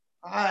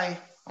Hi,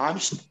 I'm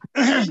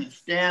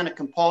Stan, a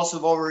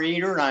compulsive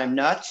overeater, and I'm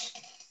nuts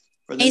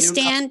for the Hey, new.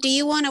 Stan, do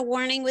you want a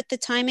warning with the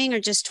timing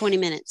or just 20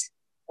 minutes?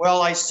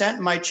 Well, I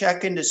sent my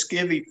check into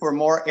Skivvy for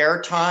more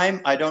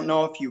airtime. I don't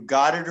know if you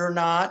got it or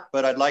not,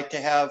 but I'd like to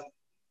have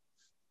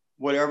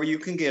whatever you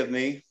can give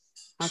me.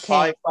 Okay,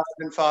 5, 5,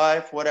 and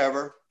 5,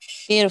 whatever.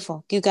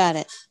 beautiful. You got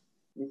it.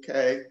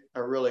 Okay, I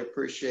really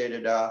appreciate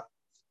it.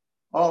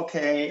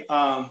 Okay,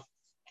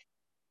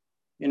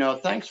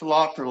 thanks a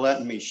lot for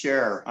letting me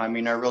share. I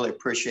mean, I really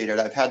appreciate it.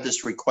 I've had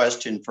this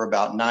request in for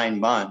about 9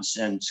 months,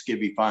 and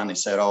Skibby finally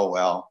said, "Oh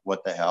well,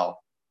 what the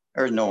hell?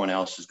 There's no one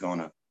else is going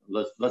to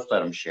let's let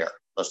them share.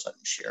 Let's let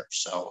them share."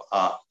 So,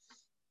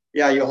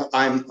 yeah,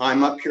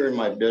 I'm up here in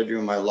my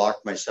bedroom. I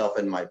locked myself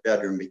in my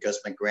bedroom because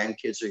my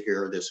grandkids are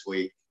here this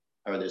week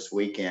or this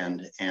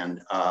weekend,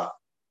 and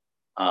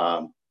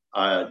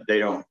they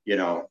don't,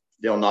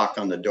 they'll knock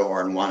on the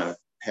door and want to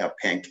have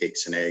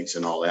pancakes and eggs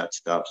and all that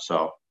stuff.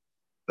 So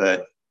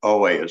but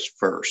OA is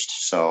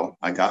first. So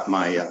I got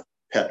my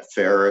pet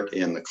ferret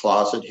in the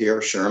closet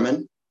here,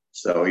 Sherman.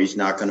 So he's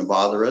not going to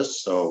bother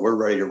us. So we're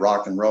ready to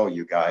rock and roll,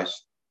 you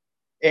guys.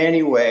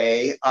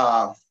 Anyway,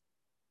 the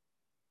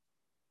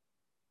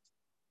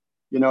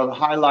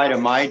highlight of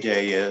my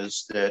day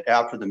is that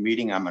after the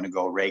meeting, I'm going to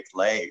go rake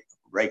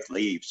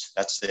leaves.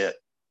 That's it.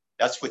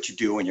 That's what you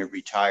do when you're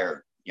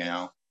retired.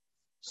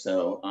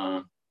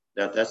 So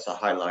that's the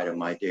highlight of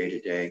my day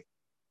today.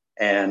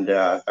 And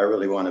I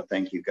really want to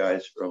thank you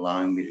guys for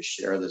allowing me to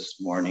share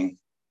this morning.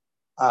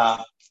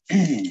 Uh,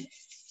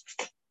 I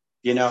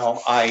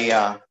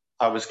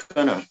was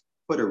going to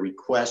put a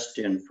request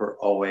in for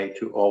OA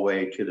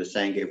to the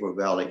San Gabriel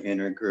Valley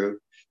Intergroup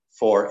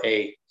for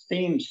a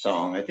theme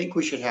song. I think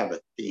we should have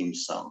a theme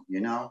song,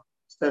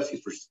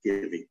 especially for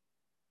Skivvy.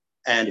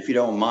 And if you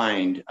don't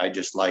mind, I'd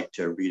just like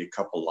to read a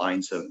couple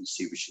lines of it and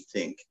see what you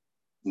think.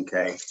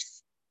 Okay.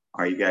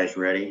 Are you guys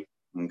ready?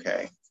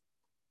 Okay.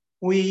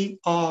 We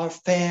are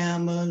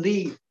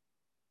family.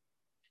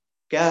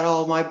 Got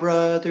all my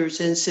brothers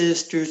and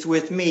sisters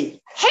with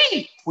me.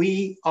 Hey,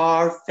 we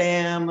are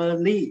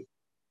family.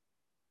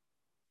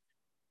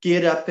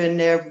 Get up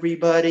and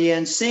everybody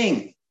and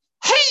sing.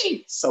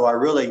 Hey! So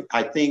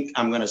I think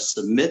I'm going to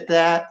submit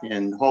that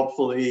and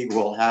hopefully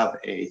we'll have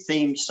a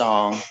theme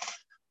song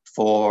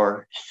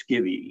for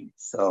Skivvy.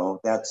 So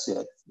that's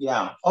it.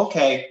 Yeah.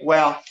 Okay.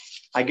 Well,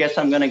 I guess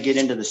I'm going to get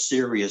into the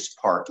serious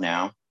part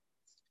now.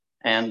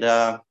 And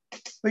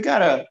we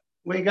gotta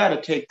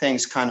take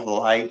things kind of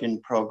light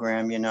in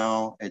program. We're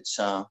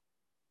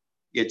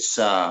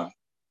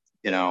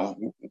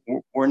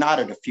not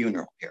at a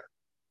funeral here.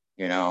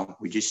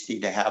 We just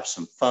need to have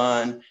some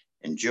fun,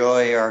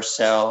 enjoy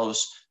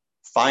ourselves,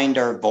 find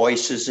our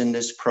voices in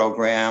this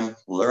program,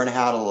 learn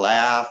how to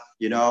laugh.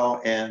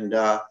 And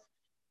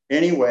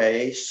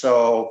anyway,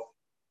 so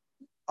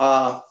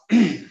I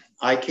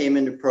came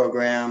into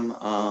program.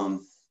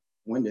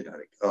 When did I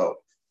go?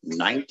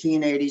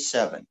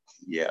 1987.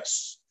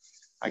 Yes.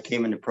 I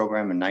came into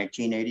program in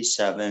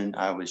 1987.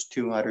 I was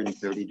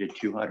 230 to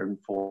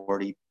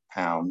 240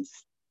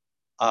 pounds.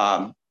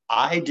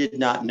 I did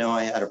not know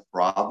I had a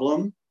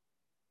problem.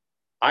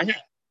 I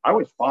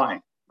was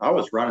fine. I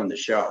was running the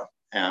show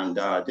and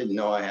didn't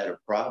know I had a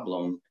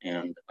problem.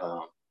 And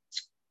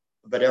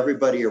but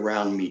everybody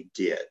around me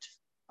did.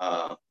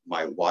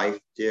 My wife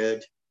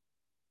did.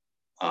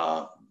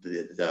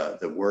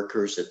 The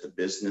workers at the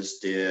business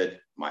did.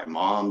 My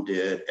mom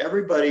did.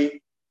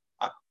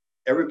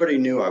 Everybody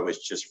knew I was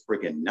just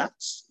friggin'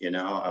 nuts.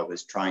 I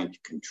was trying to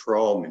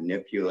control,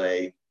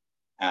 manipulate,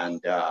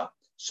 and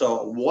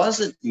so it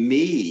wasn't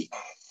me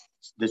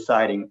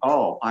deciding,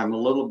 oh, I'm a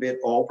little bit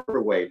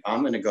overweight,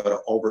 I'm going to go to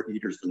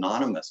Overeaters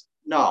Anonymous.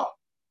 No,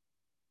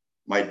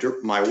 my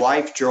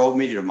wife drove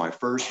me to my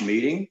first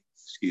meeting.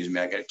 Excuse me,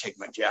 I got to take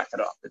my jacket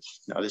off.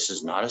 This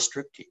is not a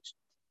striptease.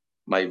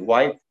 My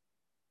wife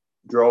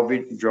drove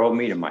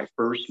me to my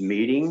first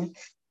meeting.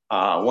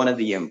 One of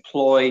the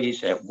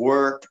employees at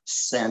work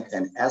sent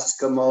an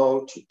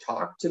Eskimo to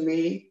talk to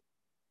me.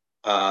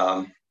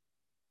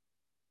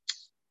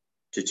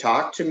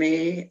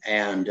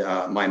 And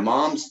my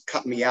mom's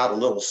cut me out a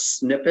little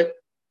snippet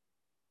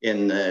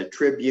in the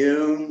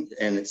Tribune,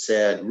 and it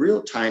said,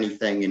 real tiny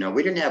thing,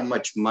 we didn't have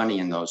much money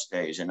in those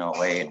days in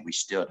OA, and we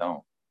still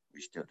don't.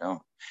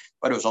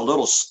 But it was a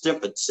little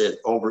snippet that said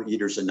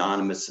Overeaters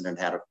Anonymous, and it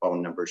had a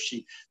phone number.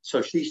 She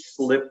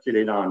slipped it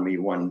in on me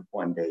one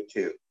day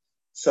too.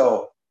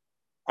 So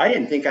I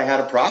didn't think I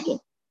had a problem.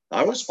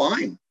 I was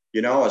fine.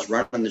 I was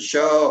running the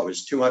show. I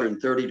was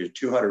 230 to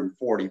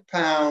 240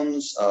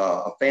 pounds,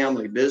 a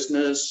family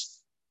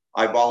business.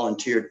 I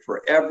volunteered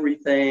for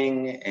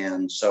everything.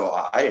 And so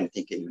I didn't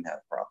think I even had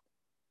a problem.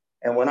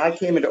 And when I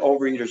came into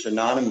Overeaters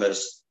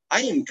Anonymous,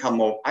 I didn't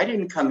come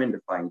in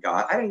to find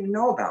God. I didn't even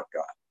know about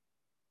God.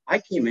 I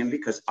came in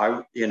because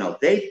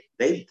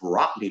they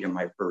brought me to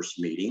my first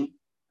meeting,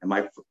 and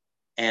I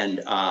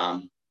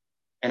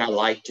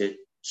liked it.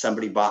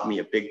 Somebody bought me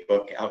a big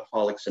book,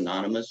 Alcoholics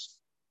Anonymous,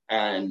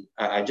 and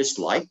I just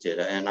liked it.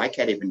 And I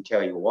can't even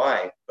tell you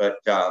why, but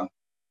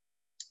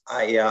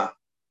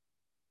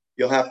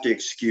You'll have to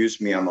excuse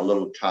me. I'm a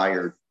little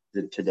tired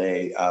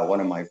today.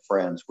 One of my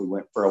friends, we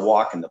went for a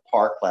walk in the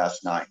park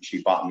last night, and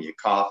she bought me a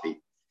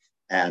coffee.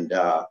 And,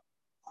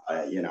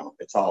 you know,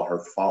 it's all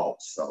her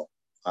fault. So,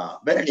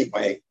 but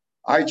anyway,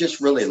 I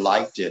just really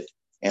liked it.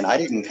 And I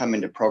didn't come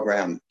into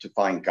program to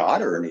find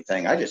God or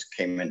anything. I just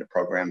came into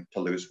program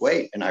to lose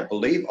weight. And I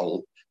believe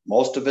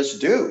most of us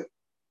do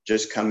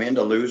just come in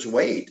to lose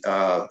weight.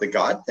 The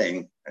God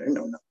thing, I didn't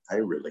know. I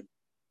didn't know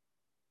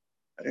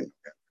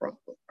that problem.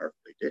 I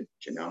really didn't,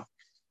 you know.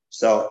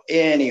 So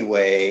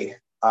anyway,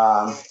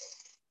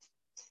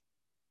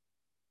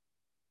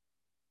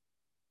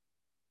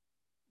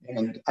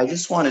 and I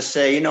just want to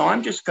say, you know,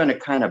 I'm just going to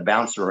kind of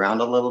bounce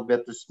around a little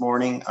bit this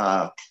morning.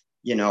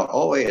 You know,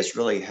 OA has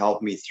really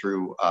helped me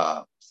through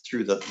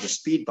the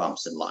speed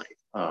bumps in life.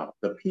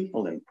 The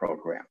people in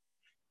program,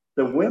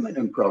 the women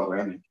in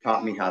program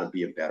taught me how to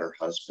be a better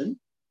husband.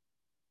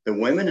 The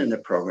women in the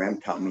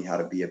program taught me how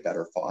to be a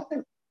better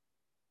father.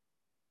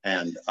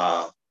 And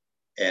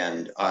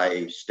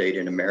I stayed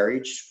in a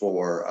marriage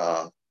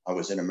I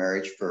was in a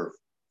marriage for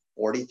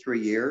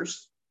 43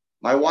 years.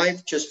 My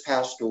wife just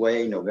passed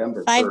away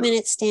November 1st. 5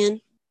 minutes, Stan.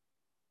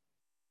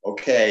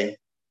 Okay.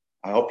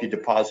 I hope you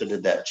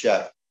deposited that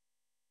check.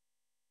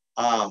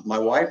 My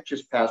wife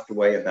just passed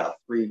away about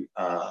 3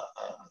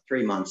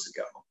 months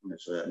ago. It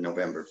was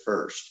November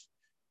 1st.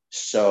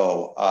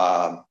 So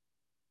I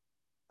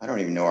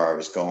don't even know where I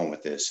was going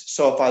with this.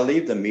 So if I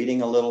leave the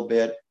meeting a little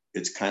bit,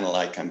 it's kind of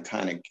like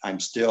I'm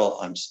still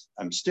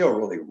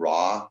really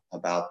raw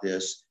about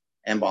this.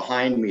 And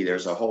behind me,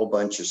 there's a whole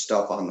bunch of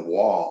stuff on the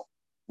wall.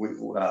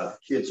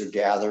 Kids are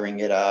gathering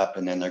it up,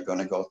 and then they're going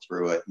to go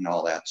through it and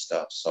all that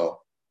stuff.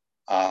 So,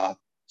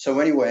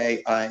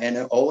 anyway,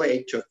 and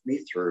OA took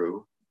me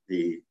through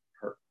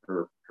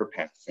her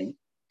passing.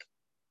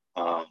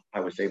 I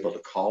was able to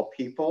call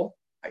people.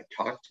 I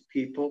talked to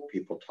people.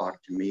 People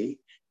talked to me,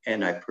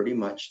 and I pretty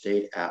much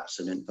stayed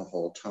abstinent the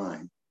whole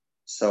time.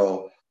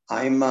 So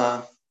let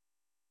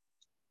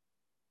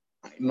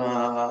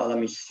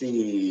me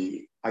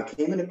see. I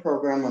came into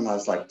program when I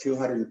was like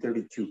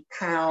 232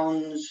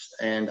 pounds,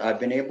 and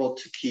I've been able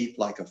to keep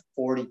like a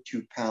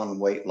 42-pound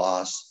weight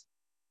loss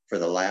for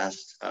the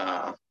last,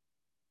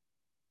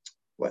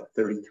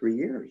 33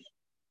 years.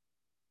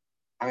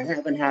 I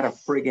haven't had a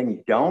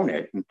friggin'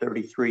 donut in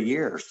 33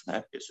 years.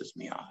 That pisses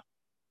me off.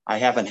 I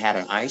haven't had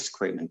an ice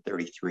cream in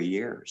 33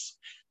 years.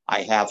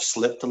 I have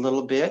slipped a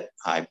little bit.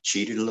 I've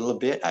cheated a little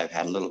bit. I've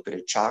had a little bit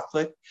of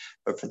chocolate.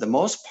 But for the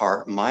most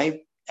part, my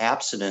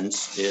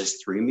abstinence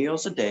is 3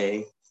 meals a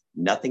day,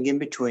 nothing in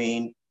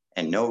between,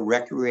 and no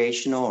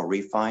recreational or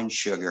refined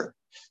sugar.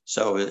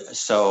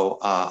 So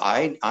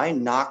I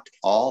knocked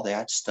all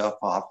that stuff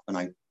off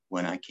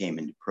when I came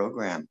into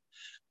program.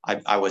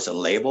 I was a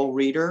label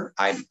reader.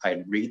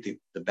 I'd read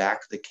the back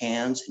of the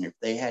cans, and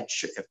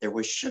if there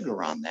was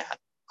sugar on that,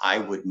 I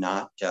would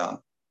not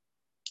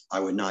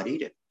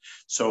eat it.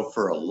 So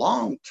for a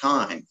long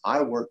time, I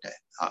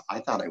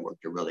thought I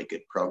worked a really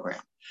good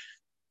program.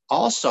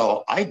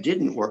 Also, I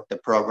didn't work the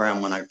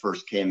program when I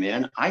first came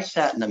in. I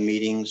sat in the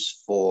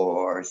meetings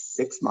for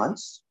 6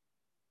 months.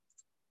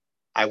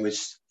 I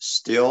was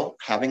still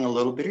having a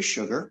little bit of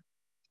sugar.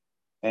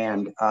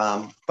 And,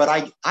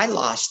 but I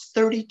lost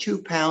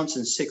 32 pounds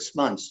in 6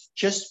 months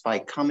just by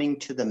coming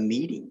to the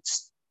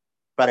meetings,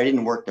 but I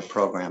didn't work the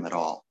program at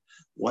all.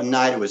 One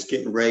night I was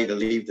getting ready to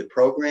leave the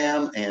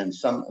program, and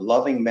some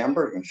loving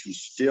member, and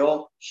she's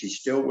still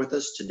with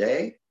us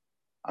today.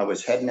 I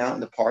was heading out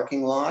in the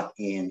parking lot,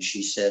 and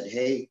she said,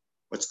 "Hey,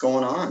 what's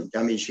going on?"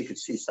 I mean, she could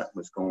see something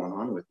was going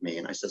on with me.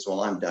 And I says,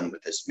 "Well, I'm done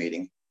with this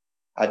meeting.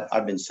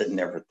 I've been sitting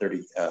there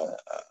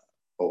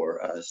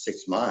for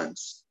 6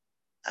 months."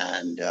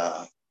 And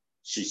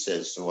she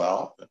says,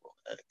 "Well,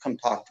 come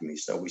talk to me."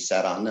 So we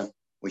sat in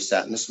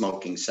the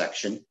smoking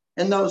section.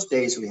 In those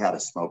days, we had a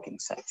smoking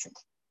section,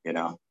 you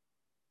know.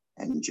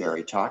 And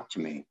Jerry talked to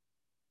me,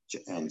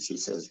 and she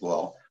says,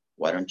 "Well,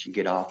 why don't you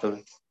get off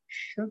of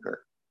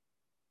sugar?"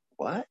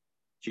 What?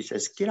 She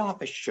says, "Get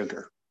off of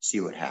sugar, see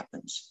what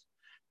happens.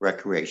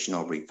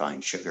 Recreational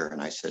refined sugar."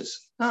 And I says,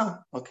 "Oh,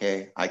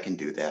 okay, I can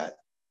do that."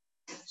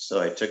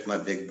 So I took my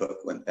big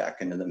book, went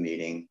back into the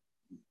meeting,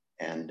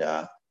 and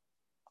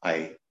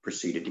I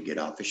proceeded to get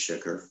off of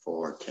sugar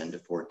for 10 to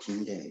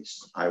 14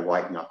 days. I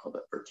white knuckled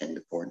it for 10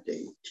 to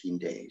 14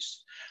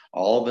 days.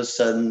 All of a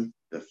sudden,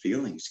 the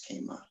feelings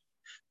came up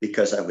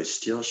because I was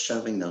still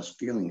shoving those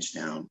feelings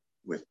down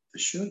with the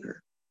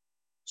sugar.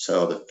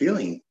 So the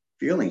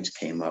feelings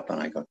came up,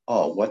 and I go,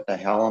 "Oh, what the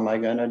hell am I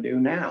going to do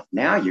now?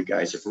 Now you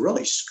guys have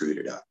really screwed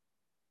it up."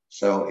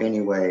 So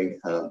anyway,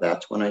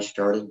 that's when I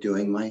started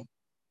doing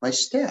my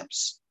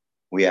steps.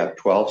 We have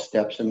 12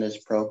 steps in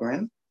this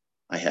program.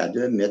 I had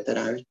to admit that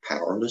I was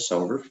powerless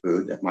over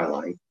food, that my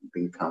life had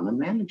become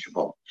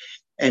unmanageable.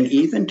 And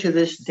even to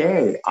this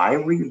day, I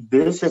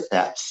revisit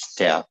that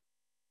step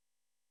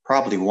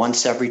probably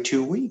once every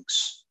 2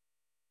 weeks.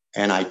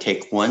 And I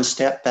take one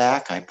step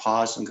back, I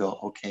pause and go,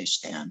 "Okay,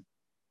 Stan,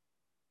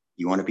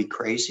 you want to be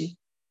crazy?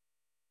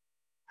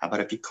 How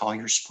about if you call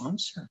your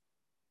sponsor?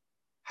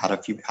 How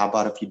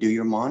about if you do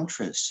your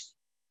mantras?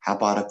 How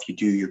about if you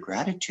do your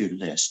gratitude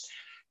list?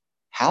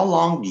 How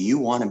long do you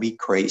want to be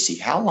crazy?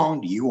 How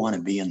long do you want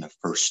to be in the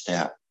first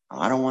step?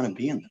 I don't want to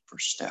be in the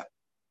first step.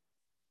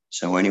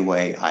 So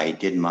anyway, I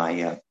did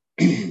my,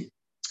 I'm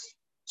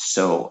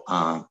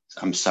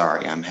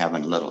sorry, I'm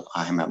having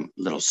a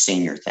little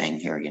senior thing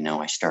here. You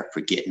know, I start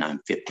forgetting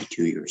I'm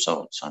 52 years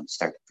old. So I'm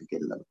starting to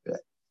forget a little bit.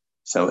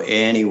 So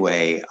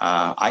anyway,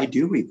 I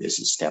do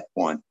revisit step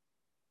one.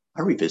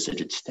 I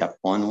revisited step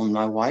one when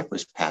my wife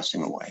was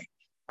passing away.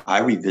 I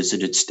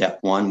revisited step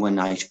one when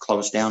I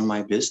closed down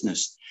my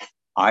business.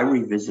 I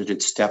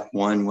revisited step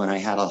one when I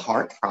had a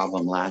heart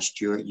problem last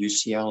year at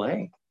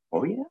UCLA.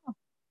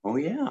 Oh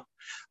yeah.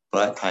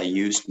 But I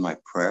used my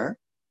prayer.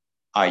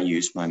 I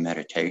used my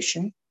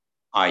meditation.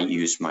 I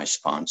used my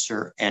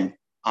sponsor. And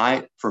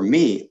for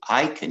me,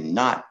 I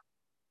cannot,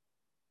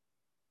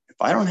 if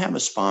I don't have a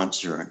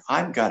sponsor, and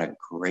I've got a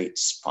great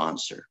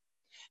sponsor.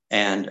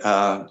 And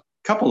a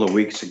couple of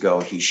weeks ago,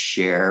 he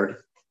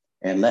shared,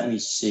 and let me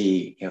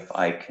see if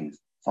I can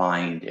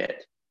find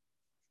it.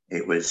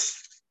 It was,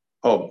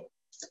 oh,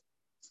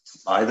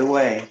 by the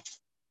way,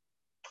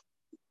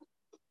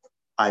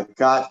 I've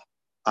got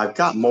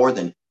more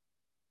than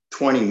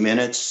 20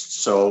 minutes.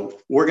 So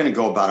we're going to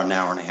go about an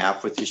hour and a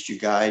half with this, you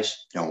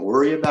guys. Don't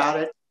worry about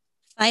it.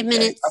 5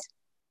 minutes.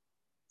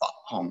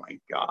 Oh my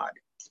God.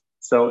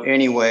 So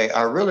anyway,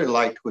 I really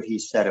liked what he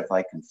said. If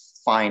I can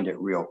find it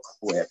real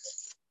quick.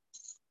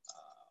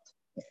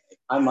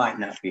 I might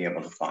not be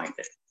able to find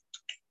it.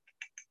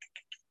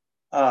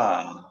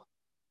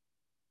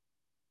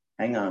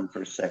 Hang on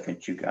for a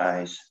second, you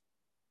guys.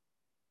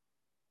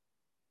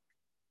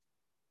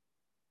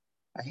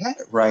 I had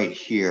it right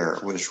here.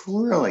 It was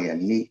really a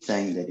neat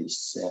thing that he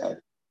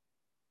said.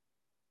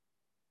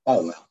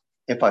 Oh, well,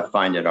 if I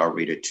find it, I'll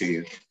read it to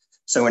you.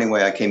 So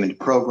anyway, I came into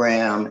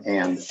program,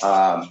 and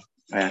the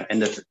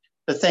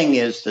thing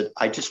is that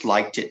I just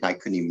liked it, and I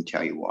couldn't even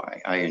tell you why.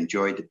 I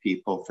enjoyed the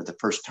people. For the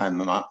first time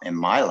in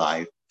my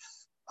life.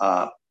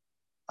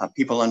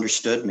 People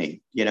understood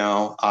me. You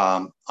know,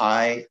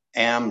 I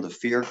am the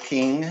fear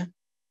king.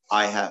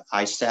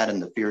 I sat in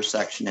the fear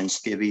section in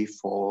Skivvy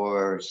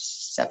for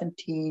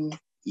 17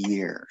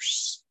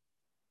 years.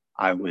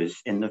 I was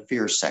in the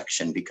fear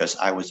section because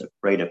I was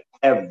afraid of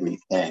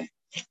everything.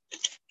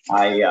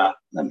 Let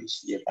me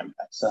see if I've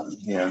got something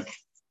here.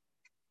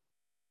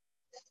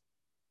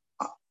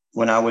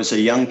 When I was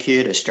a young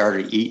kid, I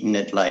started eating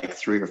at like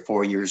 3 or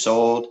 4 years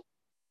old.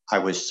 I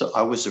was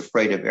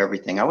afraid of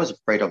everything. I was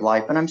afraid of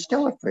life, and I'm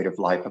still afraid of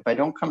life. If I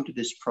don't come to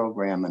this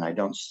program and I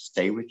don't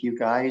stay with you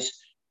guys,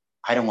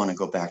 I don't want to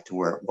go back to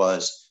where it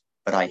was.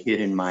 But I hid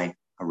in my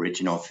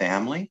original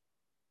family.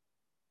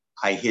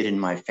 I hid in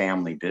my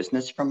family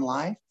business from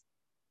life.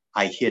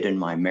 I hid in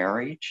my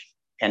marriage,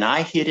 and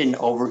I hid in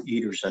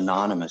Overeaters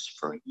Anonymous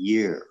for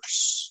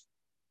years.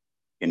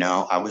 You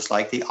know, I was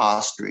like the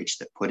ostrich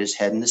that put his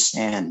head in the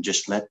sand and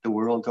just let the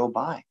world go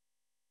by.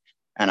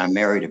 And I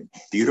married a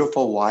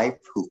beautiful wife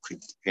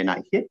and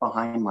I hid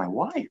behind my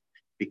wife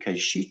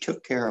because she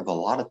took care of a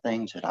lot of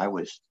things that I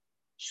was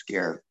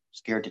scared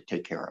to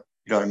take care of.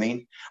 You know what I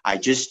mean? I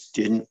just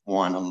didn't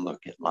want to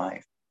look at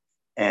life.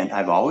 And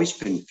I've always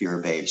been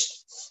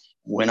fear-based.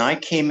 When I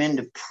came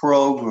into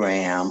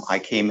program, I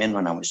came in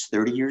when I was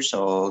 30 years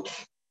old.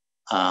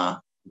 I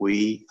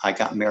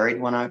got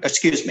married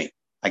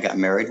I got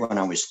married when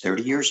I was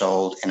 30 years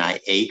old, and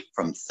I ate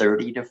from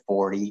 30 to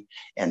 40.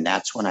 And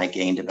that's when I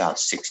gained about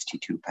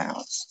 62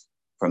 pounds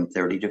from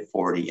 30 to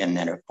 40. And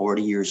then at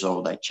 40 years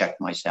old, I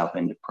checked myself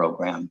into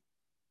program.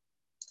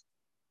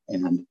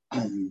 And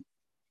hang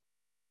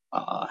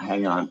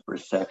on for a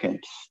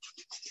second.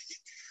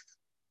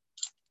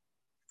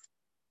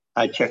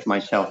 I checked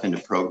myself into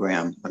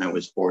program when I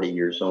was 40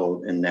 years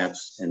old. And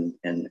that's when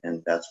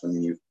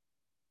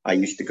I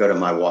used to go to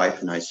my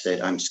wife and I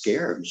said, I'm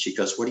scared. And she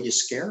goes, what are you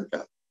scared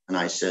of? And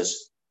I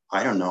says,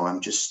 I don't know. I'm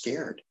just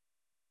scared.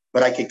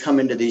 But I could come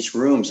into these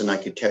rooms and I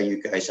could tell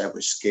you guys I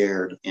was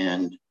scared.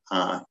 And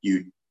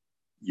you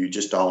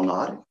just all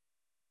nodded.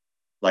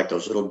 Like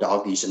those little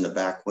doggies in the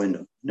back window.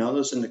 You know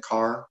those in the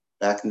car?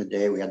 Back in the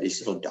day, we had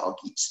these little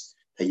doggies.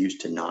 They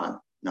used to nod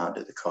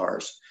to the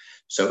cars.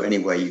 So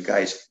anyway, you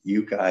guys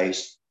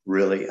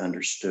really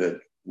understood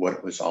what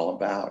it was all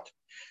about.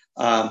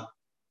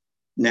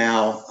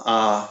 Now,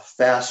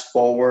 fast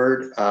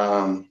forward,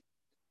 I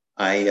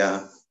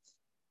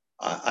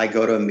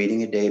go to a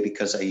meeting a day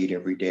because I eat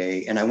every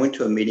day. And I went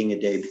to a meeting a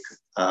day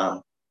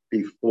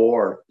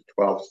before the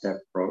 12-step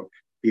program,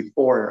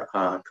 before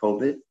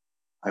COVID.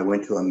 I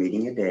went to a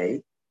meeting a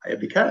day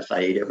because I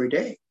ate every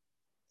day.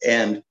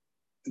 And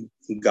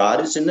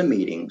God is in the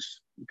meetings.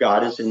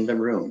 God is in the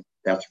room.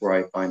 That's where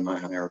I find my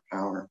higher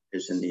power,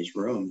 is in these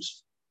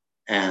rooms.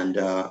 And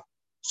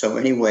so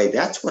anyway,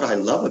 that's what I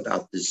love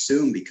about the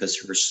Zoom, because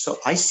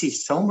I see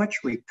so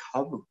much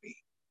recovery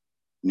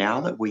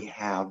now that we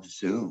have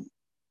Zoom.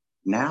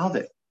 Now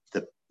that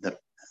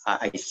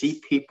I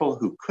see people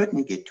who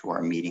couldn't get to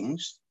our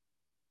meetings,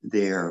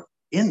 they're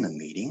in the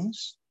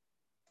meetings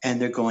and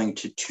they're going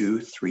to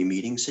 2-3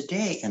 meetings a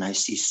day. And I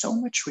see so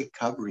much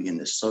recovery in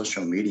the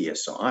social media.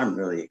 So I'm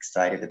really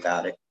excited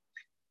about it.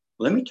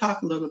 let me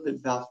talk a little bit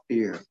about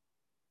fear.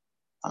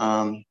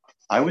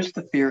 I was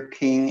the fear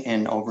king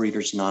in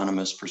Overeaters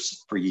Anonymous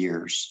for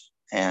years.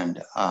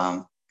 And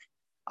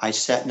I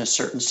sat in a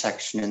certain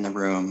section in the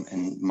room,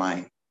 and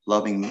my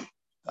loving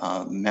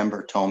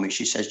member told me,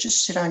 she says,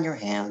 just sit on your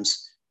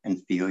hands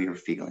and feel your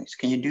feelings.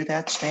 Can you do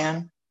that,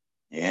 Stan?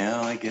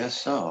 Yeah, I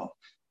guess so.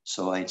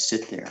 So I'd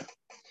sit there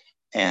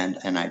and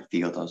I'd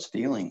feel those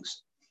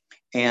feelings.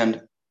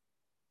 And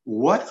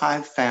what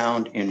I've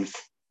found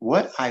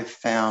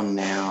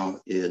now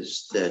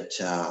is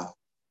that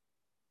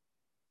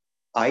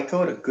I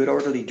go to Good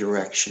Orderly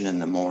Direction in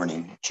the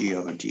morning,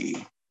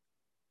 GOD.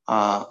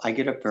 I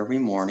get up every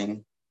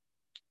morning.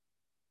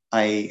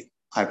 I've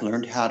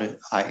learned how to,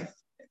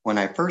 when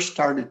I first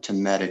started to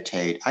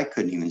meditate, I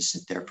couldn't even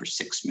sit there for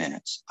 6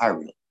 minutes. I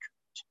really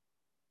couldn't.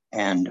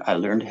 And I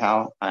learned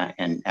how,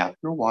 and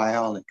after a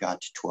while, it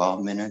got to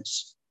 12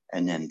 minutes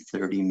and then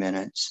 30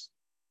 minutes.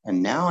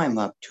 And now I'm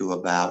up to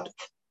about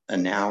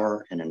an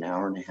hour and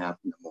a half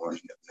in the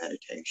morning of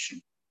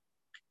meditation.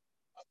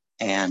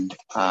 And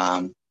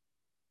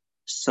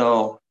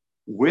so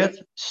with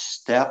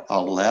step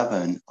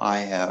 11, I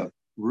have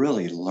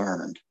really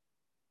learned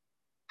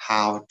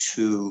how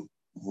to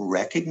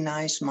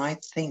recognize my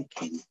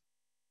thinking.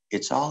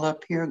 It's all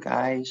up here,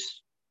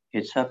 guys.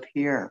 It's up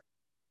here.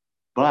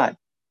 But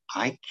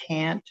I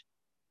can't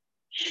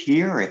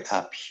hear it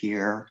up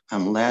here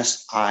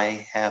unless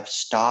I have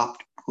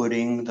stopped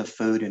putting the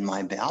food in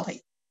my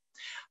belly.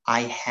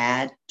 I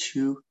had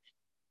to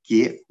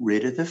get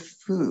rid of the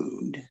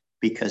food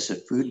because the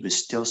food was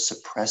still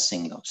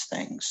suppressing those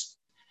things.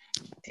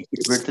 I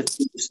get rid of the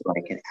food so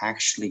I could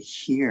actually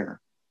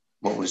hear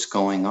what was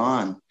going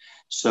on.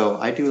 So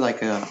I do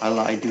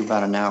I do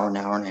about an hour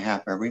and a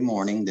half every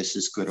morning. This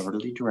is Good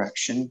Orderly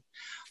Direction.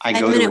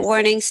 5-minute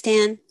warning,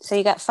 Stan. So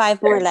you got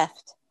 5 more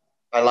left.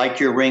 I like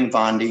your ring,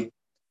 Vondi.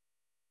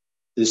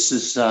 This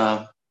is,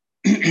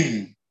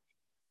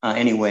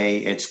 anyway,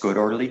 it's Good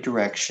Orderly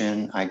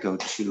Direction. I go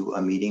to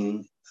a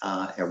meeting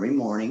every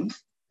morning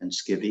in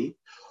Skivvy.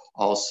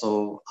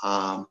 Also,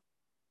 I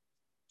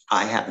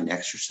have an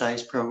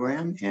exercise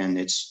program, and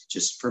it's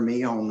just for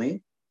me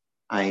only.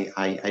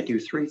 I do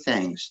 3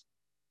 things.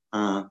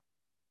 I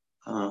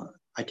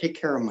take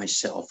care of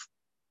myself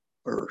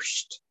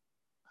first.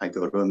 I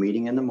go to a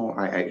meeting in the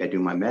morning. I do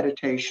my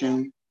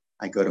meditation.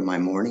 I go to my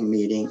morning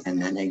meeting,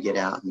 and then I get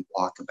out and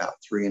walk about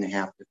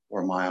 3.5 to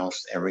 4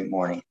 miles every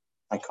morning.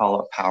 I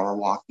call it power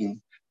walking,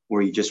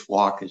 where you just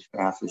walk as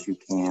fast as you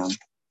can.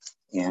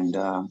 And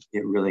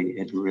it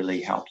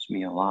really helps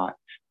me a lot.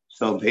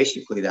 So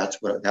basically that's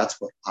what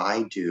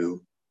I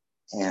do.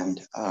 And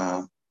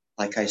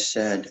like I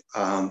said,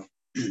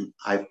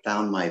 I've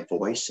found my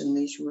voice in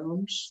these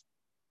rooms.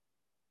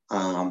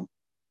 The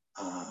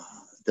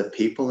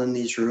people in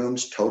these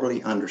rooms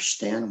totally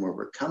understand where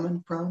we're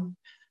coming from.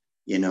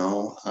 You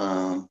know,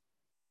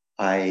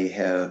 I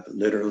have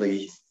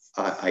literally,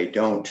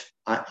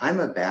 I'm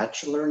a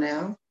bachelor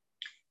now,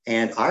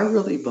 and I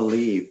really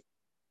believe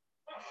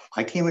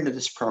I came into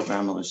this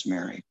program, I was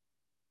married,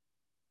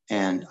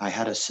 and I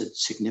had a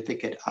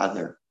significant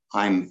other.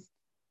 I'm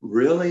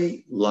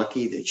really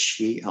lucky that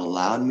she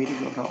allowed me to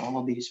go to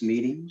all these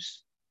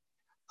meetings.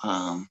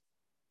 And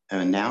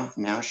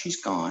now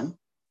she's gone,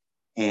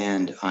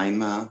 and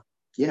I'm a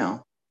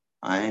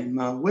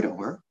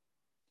widower.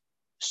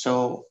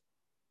 So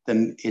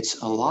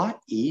it's a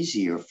lot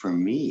easier for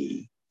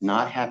me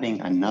not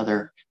having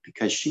another,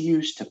 because she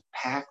used to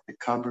pack the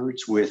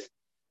cupboards with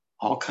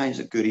all kinds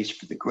of goodies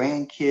for the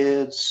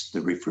grandkids.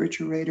 The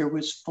refrigerator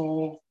was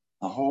full,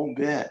 the whole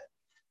bit.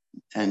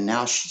 And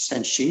now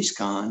since she's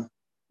gone,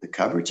 the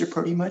cupboards are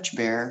pretty much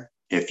bare.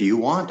 If you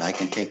want, I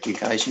can take you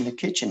guys in the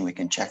kitchen. We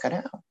can check it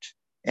out.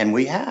 And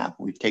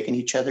we've taken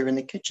each other in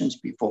the kitchens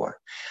before.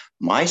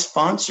 My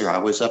sponsor, I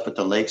was up at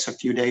the lakes a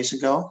few days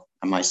ago,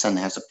 and my son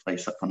has a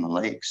place up on the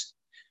lakes.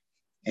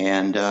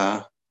 And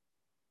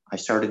I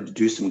started to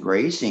do some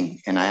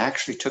grazing, and I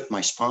actually took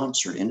my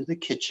sponsor into the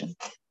kitchen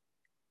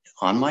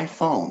on my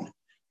phone,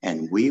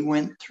 and we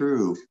went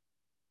through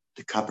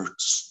the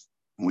cupboards.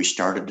 And we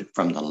started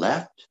from the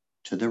left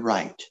to the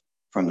right,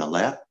 from the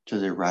left to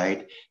the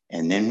right,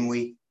 and then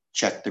we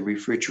checked the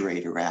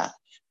refrigerator out.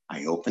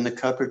 I opened the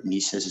cupboard, and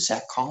he says, "Is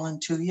that calling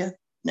to you?"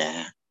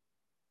 "Nah."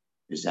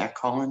 "Is that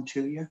calling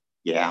to you?"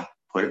 "Yeah."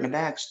 "Put it in the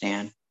bag,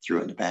 Stan." Threw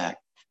it in the bag.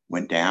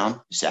 Went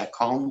down. "Is that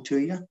calling to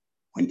you?"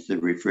 Went to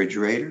the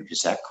refrigerator.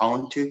 "Is that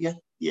calling to you?"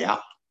 "Yeah."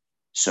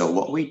 So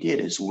what we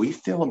did is we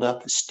filled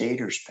up a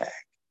Stater's bag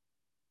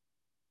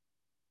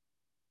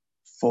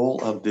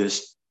full of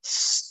this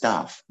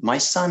stuff. My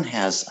son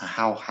has a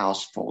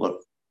house full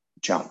of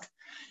junk,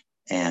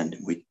 and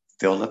we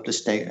filled up the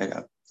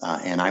Stater,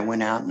 and I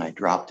went out and I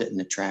dropped it in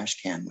the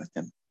trash can with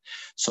him.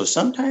 So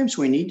sometimes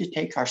we need to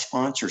take our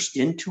sponsors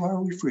into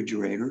our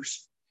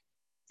refrigerators,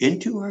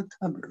 into our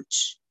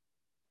cupboards.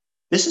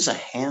 This is a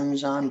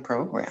hands-on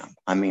program.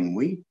 I mean,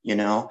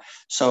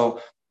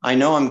 so I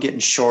know I'm getting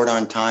short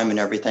on time and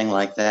everything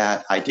like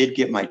that. I did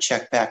get my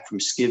check back from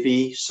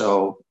Skivvy,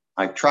 so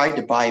I tried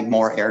to buy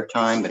more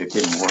airtime, but it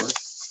didn't work.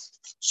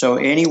 So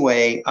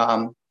anyway,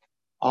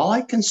 All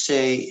I can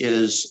say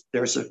is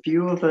there's a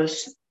few of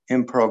us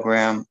in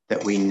program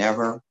that we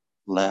never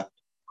left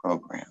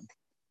program.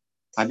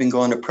 I've been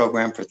going to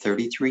program for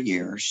 33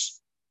 years.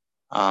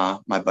 My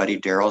buddy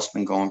Daryl's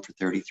been going for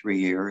 33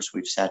 years.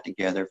 We've sat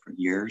together for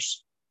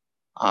years.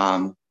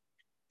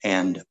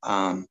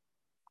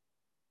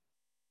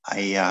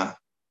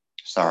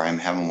 Sorry, I'm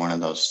having one of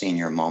those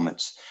senior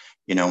moments.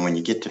 You know, when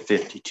you get to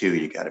 52,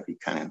 you got to be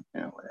kind of,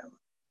 you know, whatever.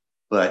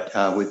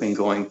 But we've been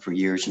going for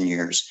years and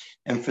years.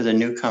 And for the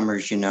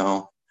newcomers,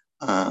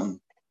 I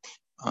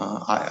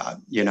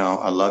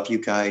love you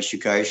guys. You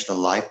guys are the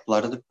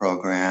lifeblood of the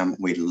program.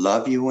 We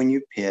love you when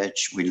you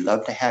pitch. We'd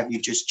love to have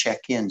you just check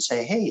in,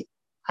 say, hey,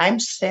 I'm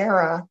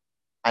Sarah.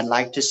 I'd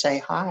like to say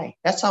hi.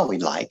 That's all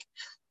we'd like,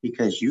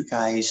 because you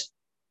guys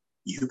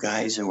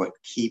are what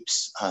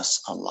keeps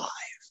us alive.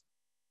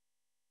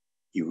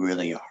 You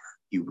really are.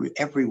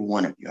 Every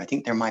one of you. I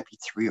think there might be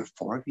 3 or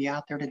 4 of you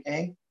out there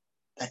today.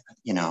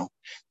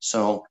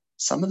 So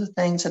some of the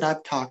things that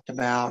I've talked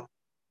about,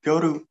 go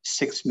to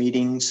 6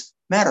 meetings.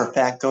 Matter of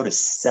fact, go to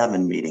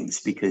 7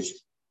 meetings, because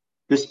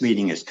this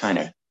meeting is kind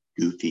of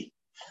goofy.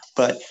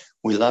 But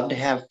we love to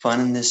have fun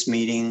in this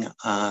meeting.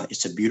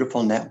 It's a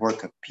beautiful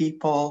network of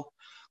people.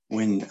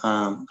 When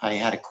I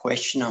had a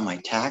question on my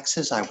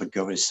taxes, I would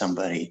go to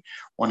somebody.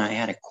 When I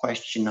had a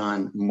question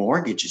on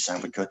mortgages, I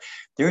would go.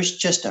 There's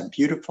just a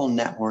beautiful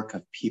network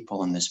of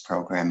people in this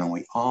program, and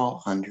we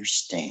all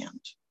understand.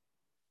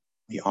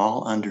 We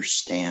all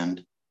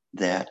understand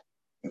that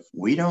if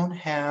we don't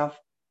have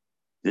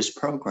this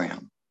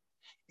program,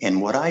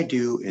 and what I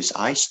do is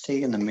I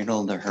stay in the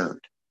middle of the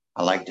herd.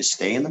 I like to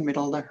stay in the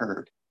middle of the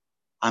herd.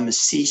 I'm a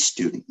C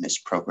student in this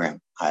program.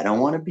 I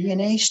don't want to be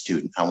an A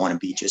student. I want to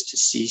be just a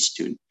C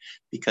student,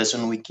 because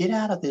when we get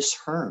out of this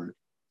herd,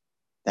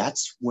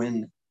 that's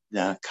when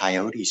the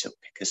coyotes will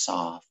pick us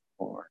off,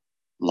 or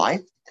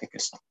life will pick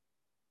us off.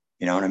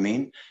 You know what I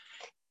mean?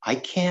 I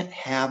can't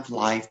have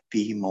life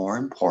be more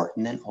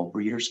important than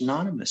Overeaters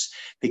Anonymous,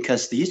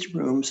 because these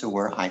rooms are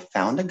where I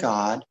found a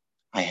God.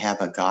 I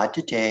have a God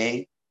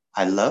today.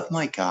 I love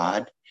my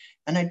God,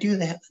 and I do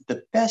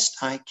the best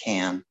I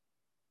can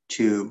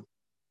to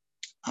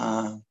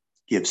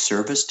give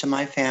service to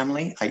my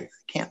family. I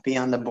can't be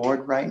on the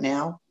board right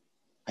now.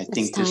 I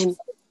think this.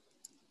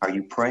 Are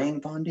you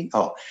praying, Bondi?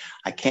 Oh,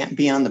 I can't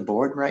be on the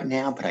board right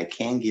now, but I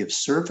can give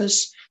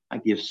service. I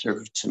give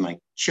service to my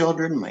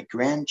children, my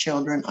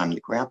grandchildren. I'm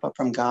the grandpa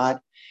from God.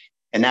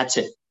 And that's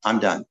it. I'm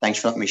done. Thanks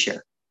for letting me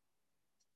share.